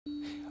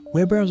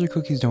Web browser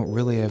cookies don't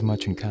really have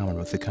much in common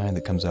with the kind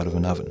that comes out of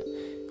an oven.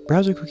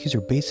 Browser cookies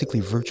are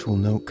basically virtual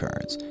note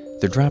cards.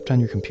 They're dropped on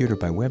your computer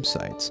by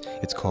websites.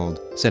 It's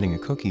called setting a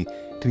cookie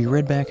to be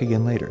read back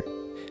again later.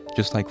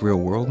 Just like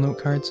real-world note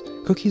cards,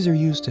 cookies are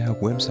used to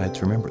help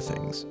websites remember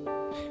things.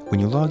 When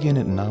you log in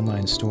at an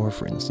online store,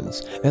 for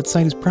instance, that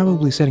site is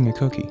probably setting a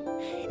cookie.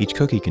 Each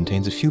cookie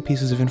contains a few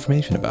pieces of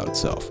information about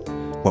itself: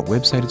 what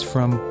website it's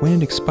from, when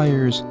it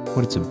expires,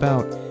 what it's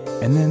about,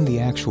 and then the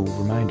actual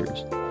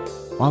reminders.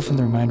 Often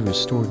the reminder is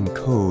stored in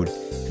code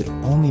that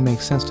only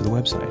makes sense to the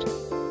website.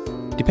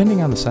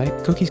 Depending on the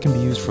site, cookies can be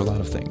used for a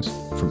lot of things,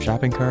 from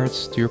shopping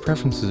carts to your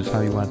preferences of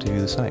how you want to view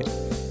the site.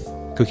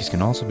 Cookies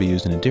can also be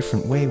used in a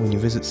different way when you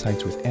visit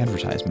sites with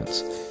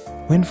advertisements.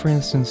 When, for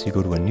instance, you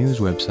go to a news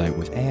website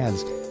with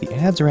ads, the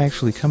ads are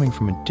actually coming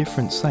from a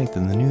different site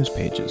than the news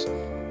pages.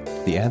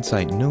 The ad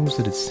site knows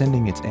that it's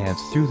sending its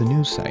ads through the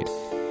news site,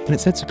 and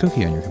it sets a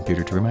cookie on your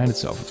computer to remind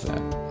itself of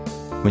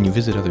that. When you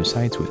visit other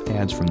sites with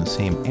ads from the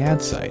same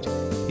ad site,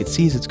 it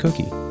sees its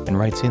cookie and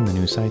writes in the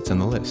new sites on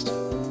the list.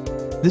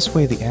 This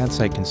way, the ad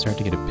site can start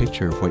to get a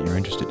picture of what you're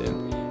interested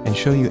in and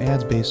show you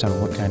ads based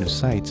on what kind of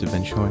sites have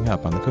been showing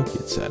up on the cookie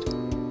it set.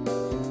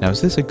 Now,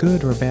 is this a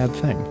good or a bad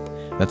thing?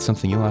 That's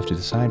something you'll have to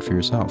decide for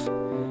yourself.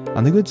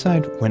 On the good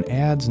side, when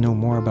ads know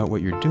more about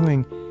what you're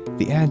doing,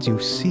 the ads you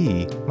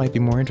see might be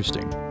more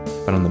interesting.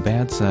 But on the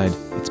bad side,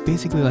 it's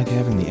basically like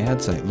having the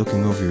ad site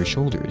looking over your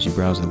shoulder as you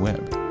browse the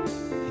web.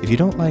 If you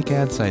don't like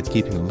ad sites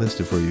keeping a list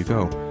of where you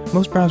go,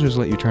 most browsers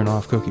let you turn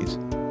off cookies.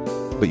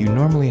 But you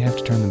normally have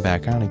to turn them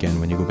back on again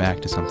when you go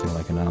back to something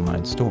like an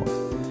online store.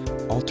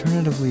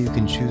 Alternatively, you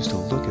can choose to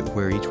look at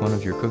where each one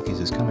of your cookies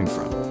is coming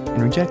from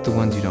and reject the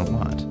ones you don't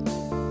want.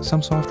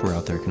 Some software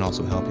out there can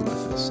also help you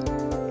with this.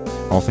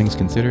 All things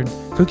considered,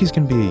 cookies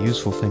can be a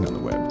useful thing on the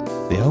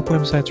web. They help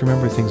websites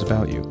remember things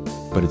about you,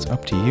 but it's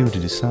up to you to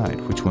decide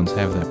which ones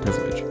have that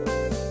privilege.